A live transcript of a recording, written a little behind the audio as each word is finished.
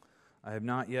I have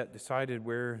not yet decided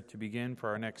where to begin for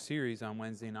our next series on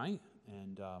Wednesday night.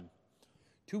 And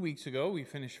 2 weeks ago, we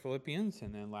finished Philippians,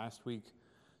 and then last week,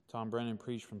 Tom Brennan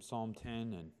preached from Psalm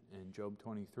 10 and Job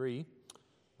 23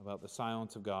 about the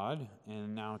silence of God.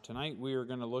 And now tonight, we are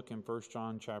going to look in 1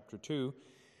 John chapter 2.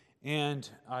 And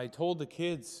I told the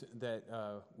kids that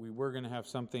we were going to have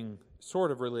something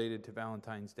sort of related to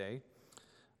Valentine's Day,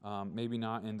 maybe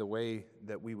not in the way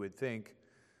that we would think.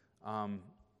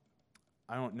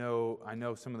 I don't know. I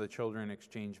know some of the children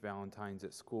exchange Valentines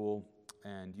at school,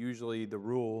 and usually the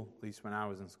rule, at least when I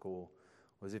was in school,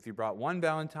 was if you brought one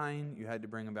Valentine, you had to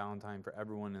bring a Valentine for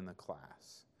everyone in the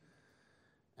class.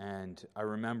 And I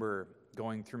remember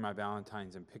going through my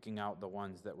Valentines and picking out the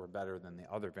ones that were better than the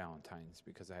other Valentines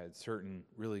because I had certain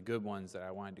really good ones that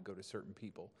I wanted to go to certain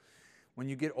people. When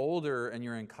you get older and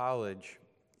you're in college,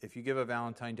 if you give a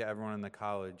Valentine to everyone in the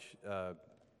college,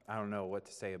 I don't know what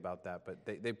to say about that, but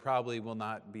they probably will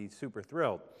not be super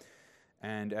thrilled.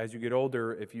 And as you get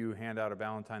older, if you hand out a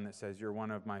Valentine that says, "You're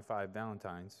one of my 5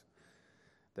 Valentines,"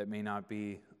 that may not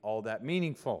be all that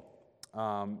meaningful.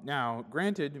 Now,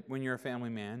 granted, when you're a family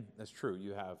man, that's true.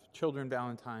 You have children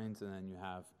Valentines, and then you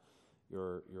have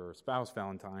your spouse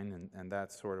Valentine, and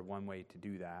that's sort of one way to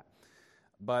do that.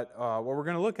 But what we're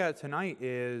going to look at tonight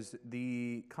is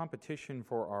the competition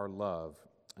for our love.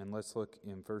 And let's look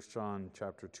in 1 John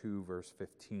chapter 2, verse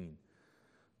 15.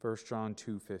 1 John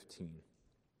 2:15.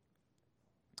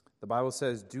 The Bible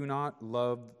says, Do not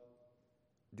love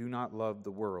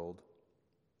the world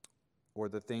or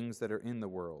the things that are in the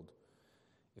world.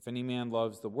 If any man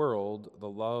loves the world, the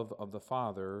love of the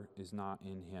Father is not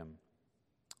in him.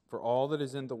 For all that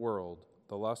is in the world,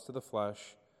 the lust of the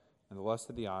flesh and the lust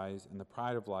of the eyes and the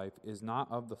pride of life is not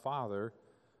of the Father,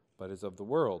 but is of the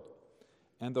world.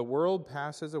 And the world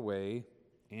passes away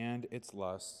and its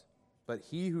lusts, but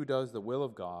he who does the will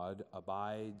of God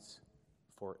abides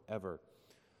forever.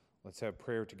 Let's have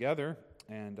prayer together.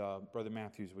 And Brother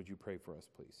Matthews, would you pray for us,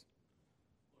 please?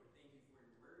 Lord, thank you for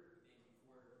your word. Thank you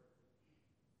for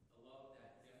the love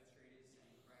that you demonstrated,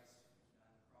 sending Christ on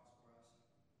the cross for us.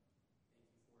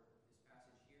 Thank you for this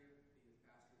passage here. Be with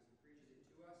Pastor as he preaches it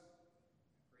to us.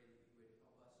 I pray that you would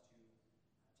help us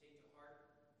to take to heart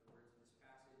the words of this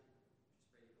passage. Just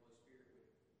pray that the Holy Spirit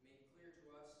would make clear to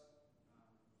us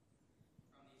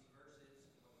from these verses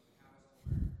what you would have us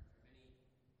to learn.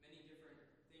 There are many different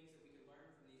things that we can learn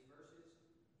from these verses,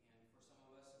 and for some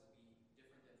of us it will be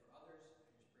different than for others. I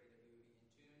just pray that we would be in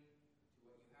tune to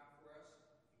what you have for us.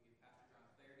 You give Pastor John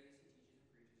clarity as he teaches and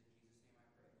preaches. In Jesus' name I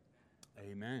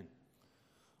pray. Amen. Amen.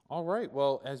 All right,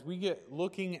 well, as we get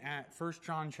looking at 1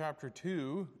 John chapter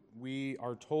 2, we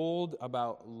are told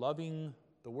about loving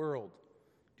the world.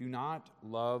 Do not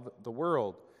love the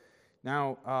world.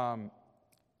 Now,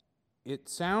 it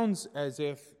sounds as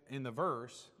if in the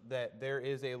verse that there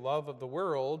is a love of the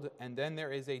world, and then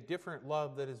there is a different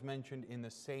love that is mentioned in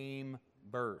the same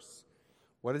verse.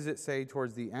 What does it say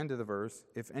towards the end of the verse?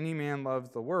 If any man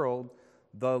loves the world,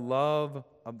 the love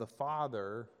of the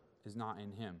Father is not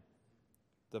in him.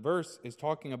 The verse is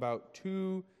talking about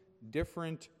 2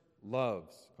 different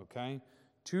loves, okay?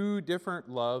 2 different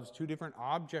loves, 2 different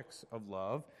objects of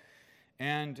love.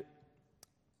 And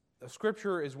the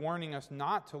Scripture is warning us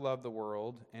not to love the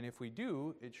world, and if we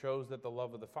do, it shows that the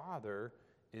love of the Father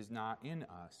is not in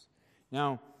us.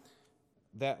 Now,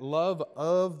 that love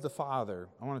of the Father,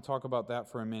 I want to talk about that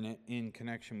for a minute in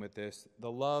connection with this.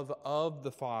 The love of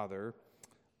the Father,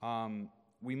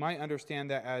 we might understand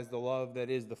that as the love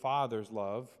that is the Father's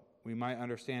love. We might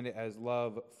understand it as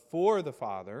love for the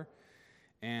Father,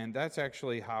 and that's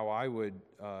actually how I would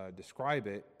describe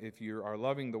it. If you are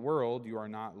loving the world, you are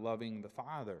not loving the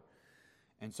Father.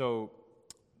 And so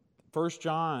 1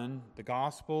 John, the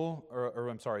apostle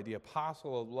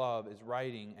of love, is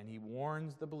writing, and he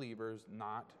warns the believers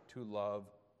not to love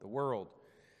the world.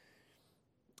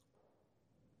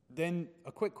 Then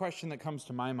a quick question that comes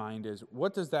to my mind is,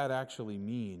 what does that actually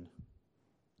mean?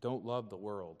 Don't love the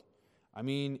world. I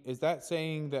mean, is that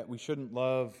saying that we shouldn't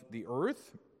love the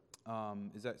earth?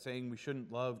 Is that saying we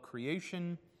shouldn't love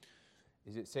creation?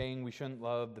 Is it saying we shouldn't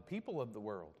love the people of the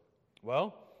world?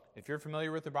 Well, if you're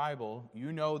familiar with the Bible,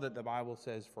 you know that the Bible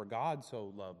says, "For God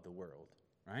so loved the world,"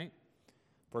 right?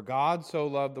 For God so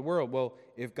loved the world. Well,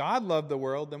 if God loved the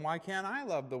world, then why can't I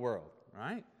love the world,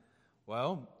 right?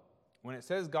 Well, when it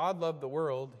says God loved the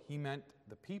world, he meant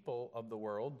the people of the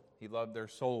world. He loved their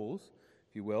souls,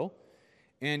 if you will.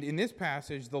 And in this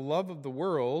passage, the love of the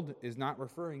world is not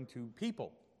referring to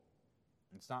people.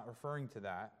 It's not referring to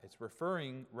that. It's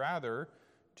referring rather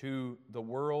to the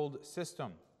world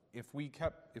system. If we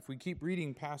keep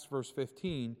reading past verse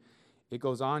 15, it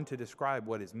goes on to describe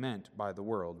what is meant by the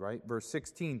world, right? Verse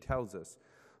 16 tells us,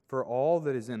 "For all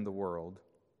that is in the world,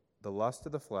 the lust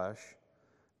of the flesh,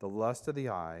 the lust of the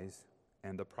eyes,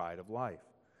 and the pride of life."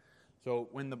 So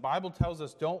when the Bible tells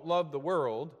us don't love the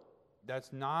world,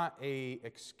 that's not an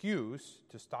excuse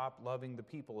to stop loving the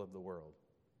people of the world.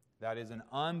 That is an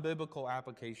unbiblical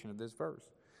application of this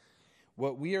verse.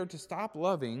 What we are to stop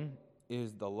loving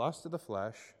is the lust of the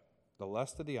flesh, the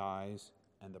lust of the eyes,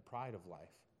 and the pride of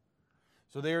life.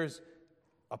 So there's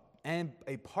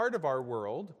a part of our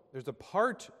world, there's a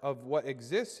part of what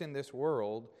exists in this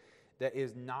world that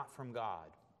is not from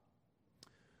God.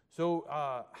 So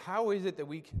how is it that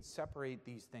we can separate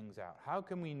these things out? How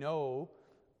can we know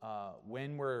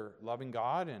when we're loving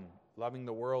God and loving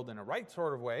the world in a right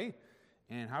sort of way?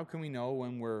 And how can we know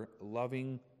when we're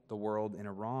loving the world in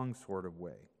a wrong sort of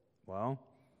way? Well,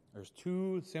 there's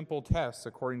two simple tests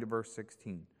according to verse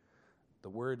 16. The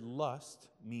word lust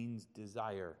means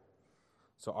desire.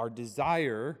 So our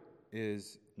desire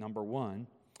is number one.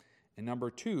 And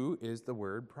number two is the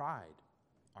word pride.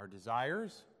 Our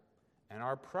desires and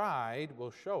our pride will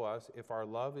show us if our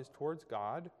love is towards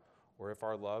God or if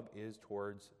our love is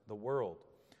towards the world.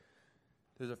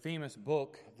 There's a famous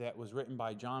book that was written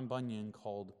by John Bunyan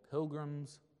called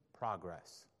Pilgrim's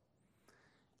Progress.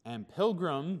 And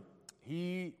Pilgrim,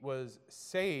 he was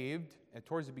saved, and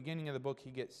towards the beginning of the book, he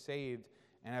gets saved,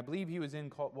 and I believe he was in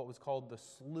what was called the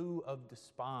Slough of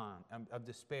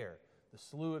Despair, the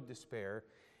Slough of Despair.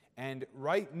 And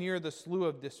right near the Slough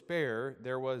of Despair,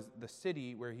 there was the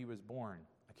city where he was born.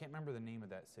 I can't remember the name of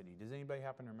that city. Does anybody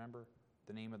happen to remember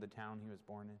the name of the town he was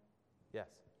born in? Yes.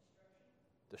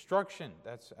 Destruction.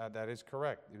 That is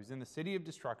correct. He was in the city of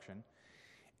Destruction.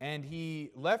 And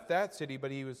he left that city, but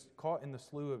he was caught in the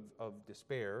Slough of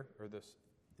Despair.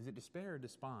 Is it Despair or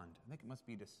Despond? I think it must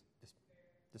be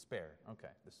Despair. Okay,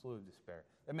 the Slough of Despair.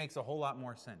 That makes a whole lot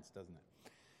more sense, doesn't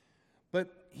it?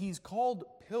 But he's called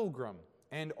Pilgrim.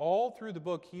 And all through the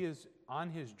book, he is on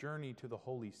his journey to the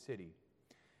holy city.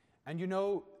 And you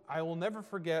know, I will never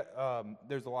forget,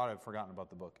 there's a lot I've forgotten about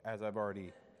the book, as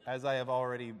I have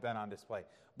already been on display.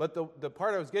 But the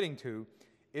part I was getting to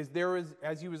is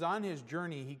as he was on his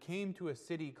journey, he came to a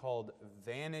city called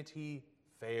Vanity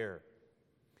Fair.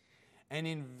 And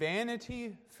in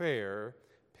Vanity Fair,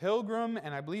 Pilgrim,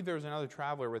 and I believe there was another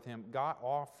traveler with him, got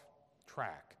off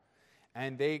track.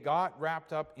 And they got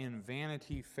wrapped up in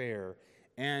Vanity Fair.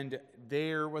 And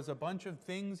there was a bunch of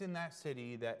things in that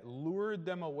city that lured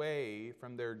them away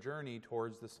from their journey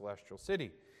towards the celestial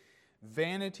city.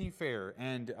 Vanity Fair,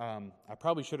 and I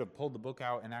probably should have pulled the book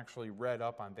out and actually read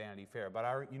up on Vanity Fair,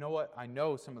 but you know what? I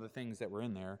know some of the things that were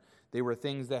in there. They were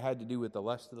things that had to do with the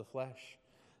lust of the flesh,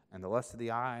 and the lust of the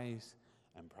eyes,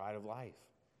 and pride of life.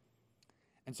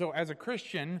 And so as a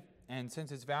Christian, and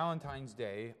since it's Valentine's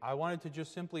Day, I wanted to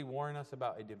just simply warn us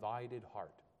about a divided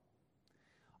heart.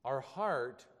 Our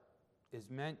heart is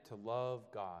meant to love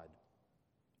God,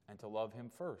 and to love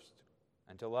Him first,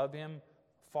 and to love Him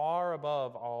far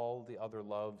above all the other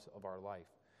loves of our life.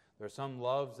 There are some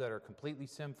loves that are completely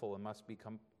sinful and must be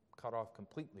cut off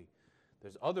completely.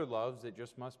 There's other loves that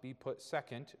just must be put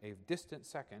second, a distant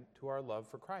second, to our love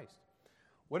for Christ.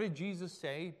 What did Jesus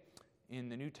say in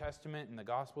the New Testament and the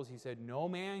Gospels? He said, "No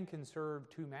man can serve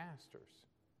two masters.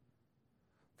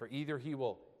 For either he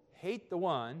will hate the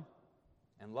one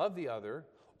and love the other,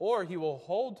 or he will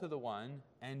hold to the one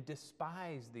and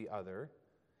despise the other."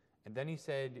 And then he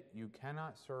said, "You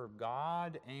cannot serve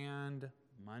God and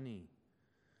money."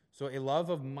 So a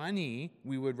love of money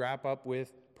we would wrap up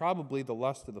with probably the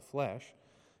lust of the flesh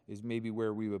is maybe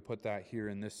where we would put that here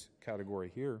in this category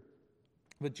here.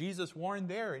 But Jesus warned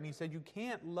there, and he said you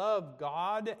can't love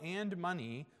God and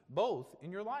money both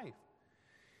in your life.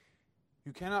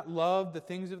 You cannot love the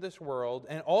things of this world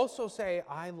and also say,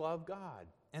 "I love God."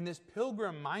 And this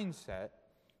pilgrim mindset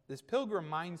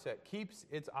keeps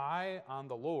its eye on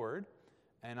the Lord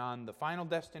and on the final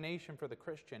destination for the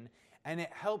Christian, and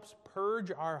it helps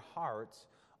purge our hearts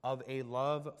of a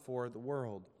love for the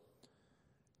world.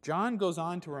 John goes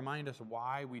on to remind us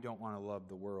why we don't want to love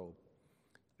the world.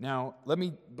 Now,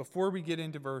 before we get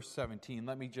into verse 17,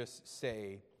 let me just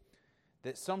say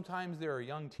that sometimes there are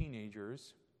young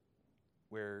teenagers,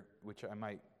 which I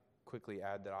might quickly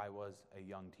add that I was a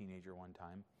young teenager one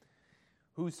time,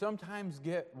 who sometimes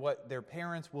get what their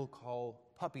parents will call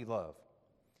puppy love.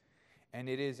 And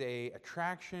it is an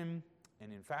attraction,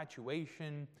 an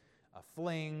infatuation, a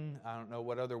fling, I don't know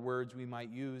what other words we might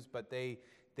use, but they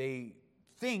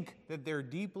think that they're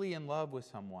deeply in love with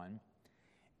someone,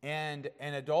 and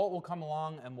an adult will come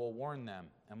along and will warn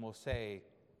them and will say,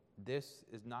 "This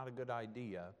is not a good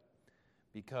idea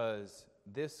because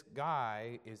this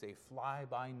guy is a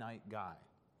fly-by-night guy.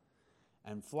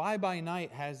 And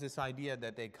fly-by-night has this idea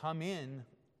that they come in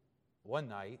one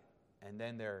night and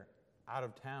then they're out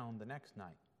of town the next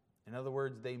night. In other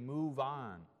words, they move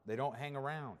on. They don't hang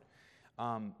around.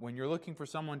 When you're looking for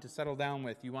someone to settle down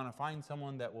with, you want to find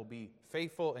someone that will be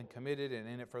faithful and committed and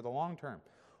in it for the long term.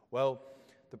 Well,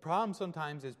 the problem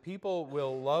sometimes is people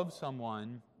will love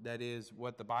someone that is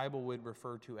what the Bible would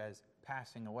refer to as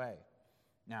passing away.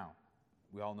 Now,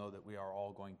 we all know that we are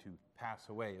all going to pass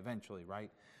away eventually, right?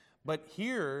 But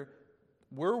here,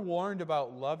 we're warned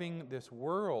about loving this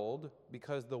world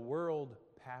because the world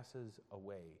passes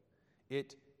away.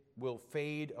 It will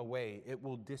fade away. It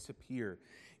will disappear.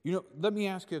 Let me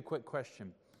ask you a quick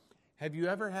question. Have you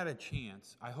ever had a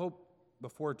chance, I hope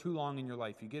before too long in your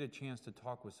life, you get a chance to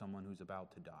talk with someone who's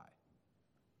about to die?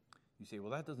 You say,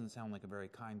 well, that doesn't sound like a very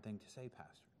kind thing to say,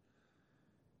 Pastor.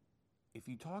 If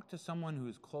you talk to someone who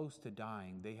is close to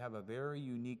dying, they have a very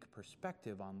unique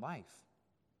perspective on life.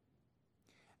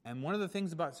 And one of the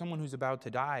things about someone who's about to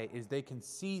die is they can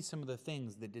see some of the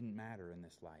things that didn't matter in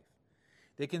this life.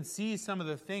 They can see some of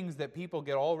the things that people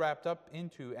get all wrapped up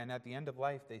into, and at the end of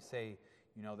life they say,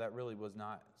 that really was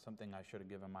not something I should have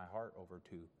given my heart over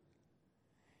to.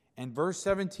 And verse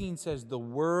 17 says, the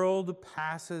world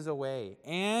passes away,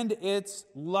 and its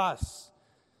lusts,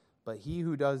 but he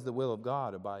who does the will of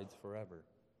God abides forever.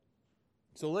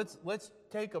 So let's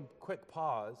take a quick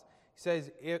pause. He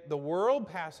says, the world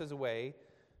passes away,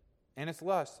 and its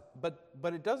lusts, but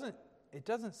it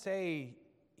doesn't say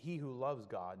he who loves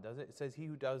God, does it? It says he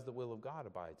who does the will of God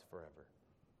abides forever.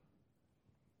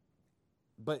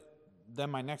 But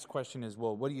then my next question is,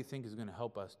 well, what do you think is going to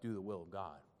help us do the will of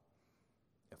God?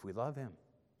 If we love him.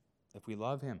 If we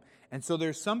love him. And so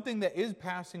there's something that is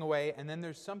passing away, and then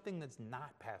there's something that's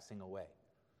not passing away.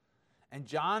 And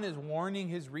John is warning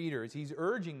his readers. He's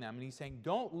urging them, and he's saying,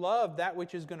 don't love that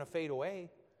which is going to fade away.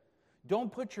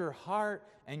 Don't put your heart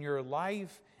and your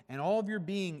life and all of your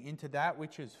being into that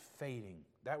which is fading,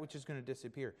 that which is going to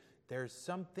disappear. There's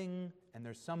something and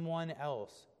there's someone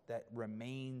else that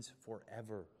remains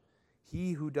forever.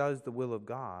 He who does the will of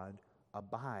God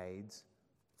abides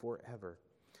forever.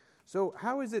 So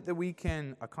how is it that we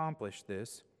can accomplish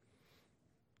this?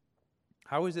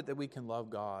 How is it that we can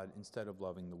love God instead of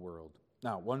loving the world?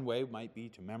 Now, one way might be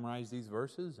to memorize these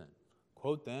verses and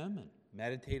quote them and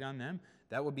meditate on them.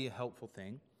 That would be a helpful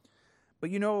thing. But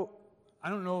I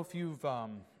don't know if you've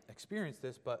experienced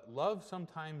this, but love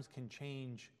sometimes can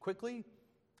change quickly,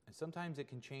 and sometimes it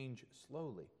can change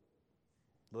slowly.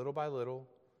 Little by little,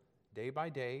 day by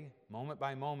day, moment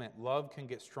by moment, love can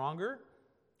get stronger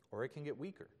or it can get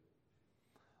weaker.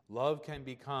 Love can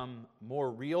become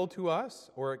more real to us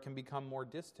or it can become more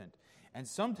distant. And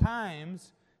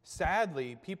sometimes,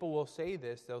 sadly, people will say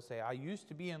this. They'll say, I used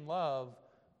to be in love,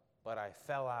 but I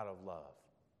fell out of love,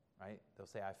 right? They'll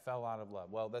say, I fell out of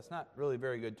love. Well, that's not really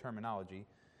very good terminology.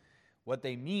 What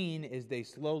they mean is they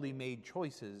slowly made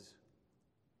choices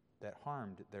that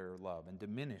harmed their love and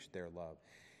diminished their love.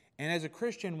 And as a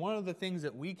Christian, one of the things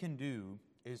that we can do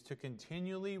is to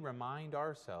continually remind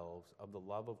ourselves of the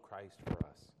love of Christ for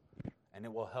us. And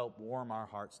it will help warm our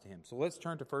hearts to him. So let's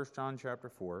turn to 1 John chapter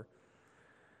 4.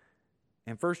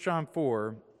 In 1 John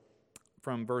 4,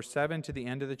 from verse 7 to the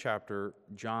end of the chapter,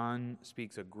 John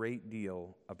speaks a great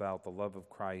deal about the love of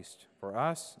Christ for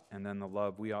us and then the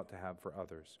love we ought to have for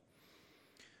others.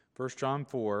 1 John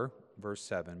 4, verse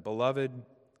 7, Beloved,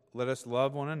 let us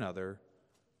love one another,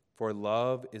 for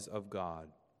love is of God.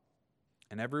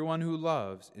 And everyone who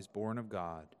loves is born of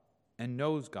God and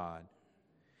knows God.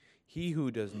 He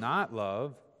who does not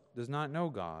love does not know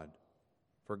God,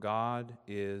 for God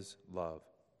is love.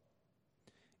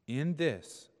 In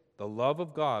this, the love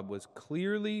of God was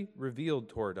clearly revealed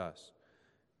toward us,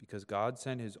 because God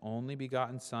sent his only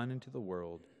begotten Son into the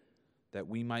world, that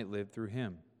we might live through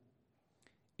him.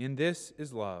 In this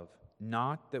is love,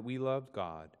 not that we loved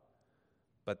God,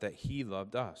 but that he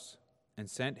loved us, and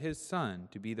sent his Son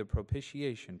to be the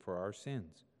propitiation for our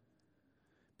sins.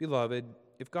 Beloved,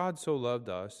 if God so loved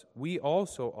us, we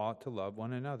also ought to love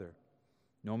one another.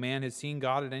 No man has seen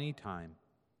God at any time.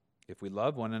 If we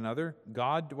love one another,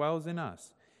 God dwells in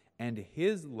us, and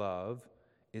his love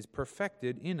is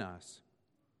perfected in us.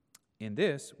 In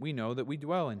this we know that we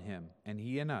dwell in him, and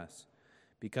he in us,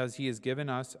 because he has given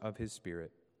us of his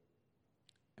Spirit.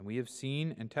 And we have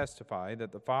seen and testify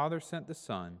that the Father sent the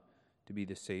Son to be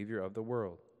the Savior of the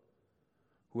world.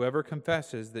 Whoever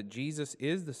confesses that Jesus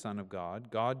is the Son of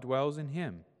God, God dwells in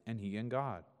him, and he in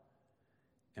God.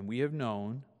 And we have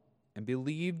known and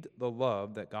believed the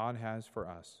love that God has for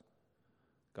us.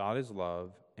 God is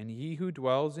love, and he who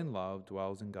dwells in love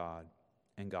dwells in God,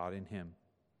 and God in him.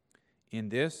 In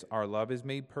this our love is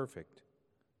made perfect,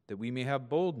 that we may have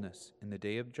boldness in the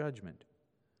day of judgment.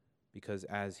 Because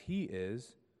as he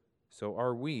is, so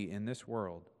are we in this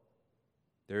world.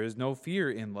 There is no fear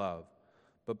in love,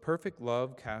 but perfect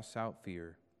love casts out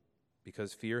fear,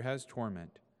 because fear has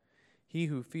torment. He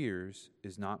who fears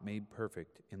is not made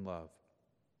perfect in love.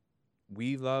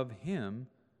 We love him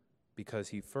because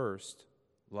he first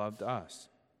loved us.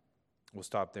 We'll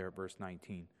stop there at verse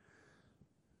 19.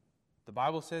 The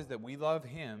Bible says that we love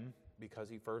him because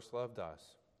he first loved us.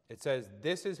 It says,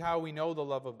 this is how we know the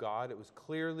love of God. It was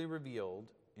clearly revealed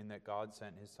in that God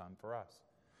sent his Son for us.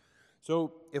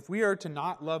 So if we are to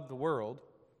not love the world,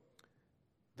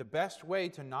 the best way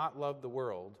to not love the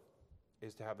world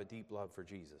is to have a deep love for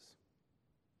Jesus.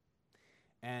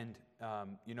 And,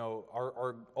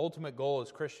 our ultimate goal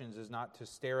as Christians is not to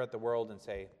stare at the world and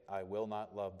say, I will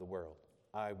not love the world.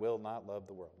 I will not love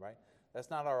the world, right? That's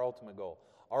not our ultimate goal.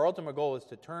 Our ultimate goal is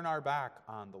to turn our back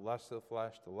on the lust of the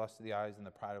flesh, the lust of the eyes, and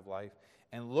the pride of life,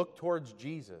 and look towards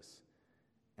Jesus,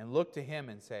 and look to him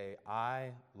and say,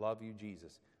 I love you,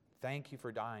 Jesus. Thank you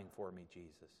for dying for me,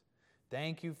 Jesus.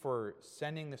 Thank you for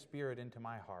sending the Spirit into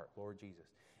my heart, Lord Jesus.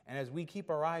 And as we keep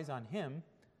our eyes on him,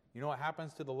 you know what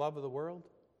happens to the love of the world?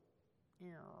 It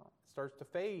starts to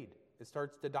fade. It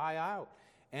starts to die out.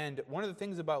 And one of the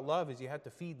things about love is you have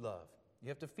to feed love. You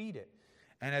have to feed it.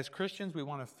 And as Christians, we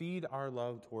want to feed our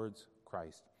love towards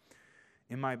Christ.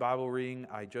 In my Bible reading,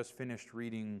 I just finished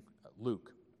reading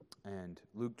Luke. And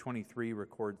Luke 23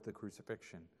 records the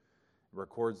crucifixion,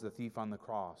 records the thief on the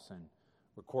cross, and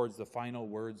records the final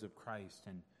words of Christ.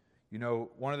 And,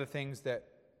 one of the things that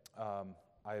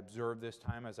I observed this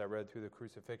time as I read through the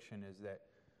crucifixion is that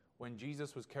when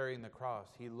Jesus was carrying the cross,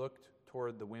 he looked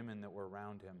toward the women that were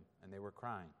around him, and they were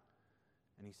crying.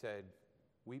 And he said,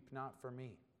 weep not for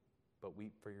me, but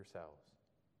weep for yourselves.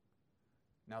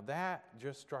 Now that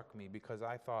just struck me because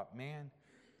I thought, man,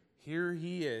 here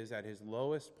he is at his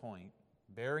lowest point,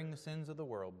 bearing the sins of the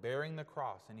world, bearing the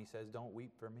cross, and he says, don't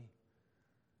weep for me.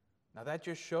 Now that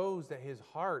just shows that his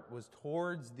heart was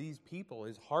towards these people.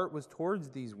 His heart was towards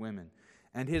these women.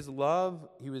 And his love,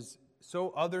 he was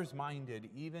so others-minded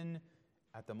even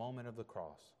at the moment of the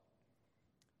cross.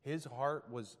 His heart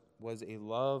was a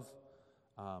love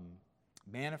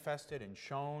manifested and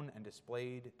shown and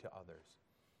displayed to others.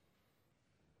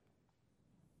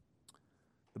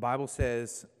 The Bible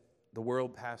says the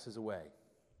world passes away.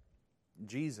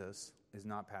 Jesus is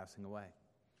not passing away.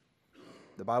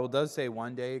 The Bible does say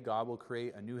one day God will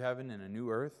create a new heaven and a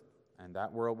new earth, and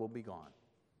that world will be gone.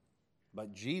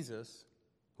 But Jesus,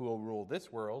 who will rule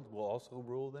this world, will also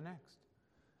rule the next.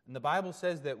 And the Bible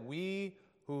says that we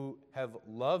who have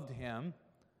loved him,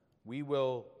 we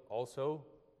will also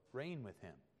reign with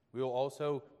him. We will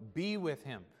also be with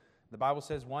him. The Bible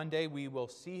says one day we will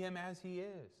see him as he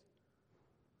is.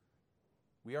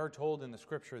 We are told in the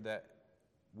scripture that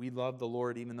we love the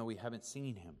Lord even though we haven't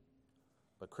seen him.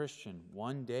 But Christian,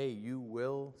 one day you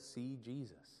will see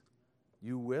Jesus.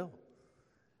 You will.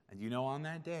 And on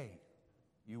that day,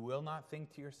 you will not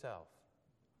think to yourself,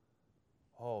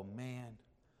 oh man,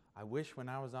 I wish when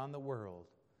I was on the world,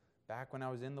 back when I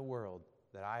was in the world,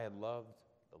 that I had loved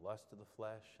the lust of the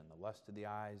flesh and the lust of the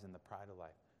eyes and the pride of life.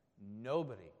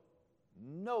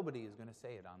 Nobody is going to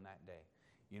say it on that day.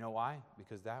 You know why?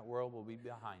 Because that world will be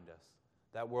behind us.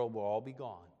 That world will all be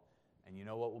gone. And you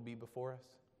know what will be before us?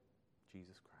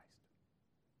 Jesus Christ.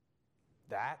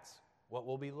 That's what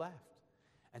will be left.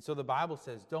 And so the Bible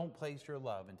says, don't place your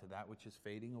love into that which is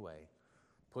fading away.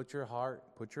 Put your heart,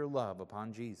 put your love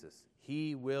upon Jesus.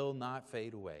 He will not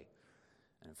fade away.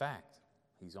 And in fact,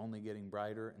 he's only getting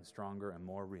brighter and stronger and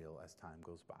more real as time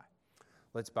goes by.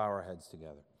 Let's bow our heads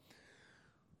together.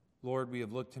 Lord, we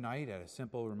have looked tonight at a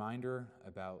simple reminder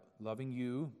about loving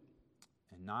you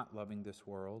and not loving this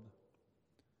world.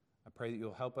 I pray that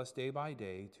you'll help us day by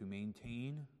day to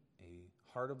maintain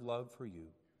a heart of love for you.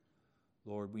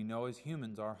 Lord, we know as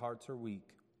humans our hearts are weak.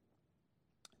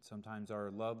 Sometimes our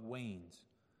love wanes.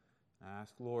 I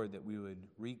ask, Lord, that we would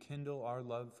rekindle our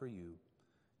love for you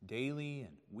daily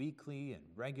and weekly and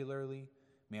regularly.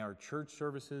 May our church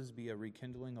services be a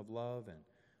rekindling of love, and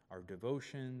our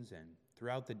devotions, and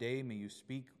throughout the day may you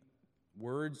speak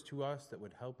words to us that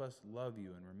would help us love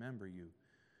you and remember you.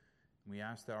 And we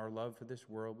ask that our love for this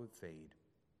world would fade,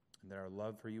 and that our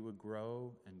love for you would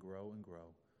grow and grow and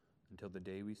grow until the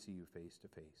day we see you face to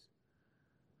face.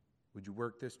 Would you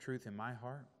work this truth in my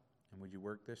heart, and would you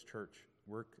work this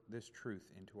truth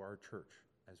into our church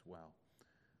as well?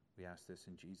 We ask this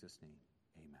in Jesus' name.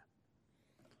 Amen.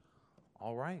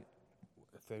 All right.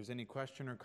 If there's any question or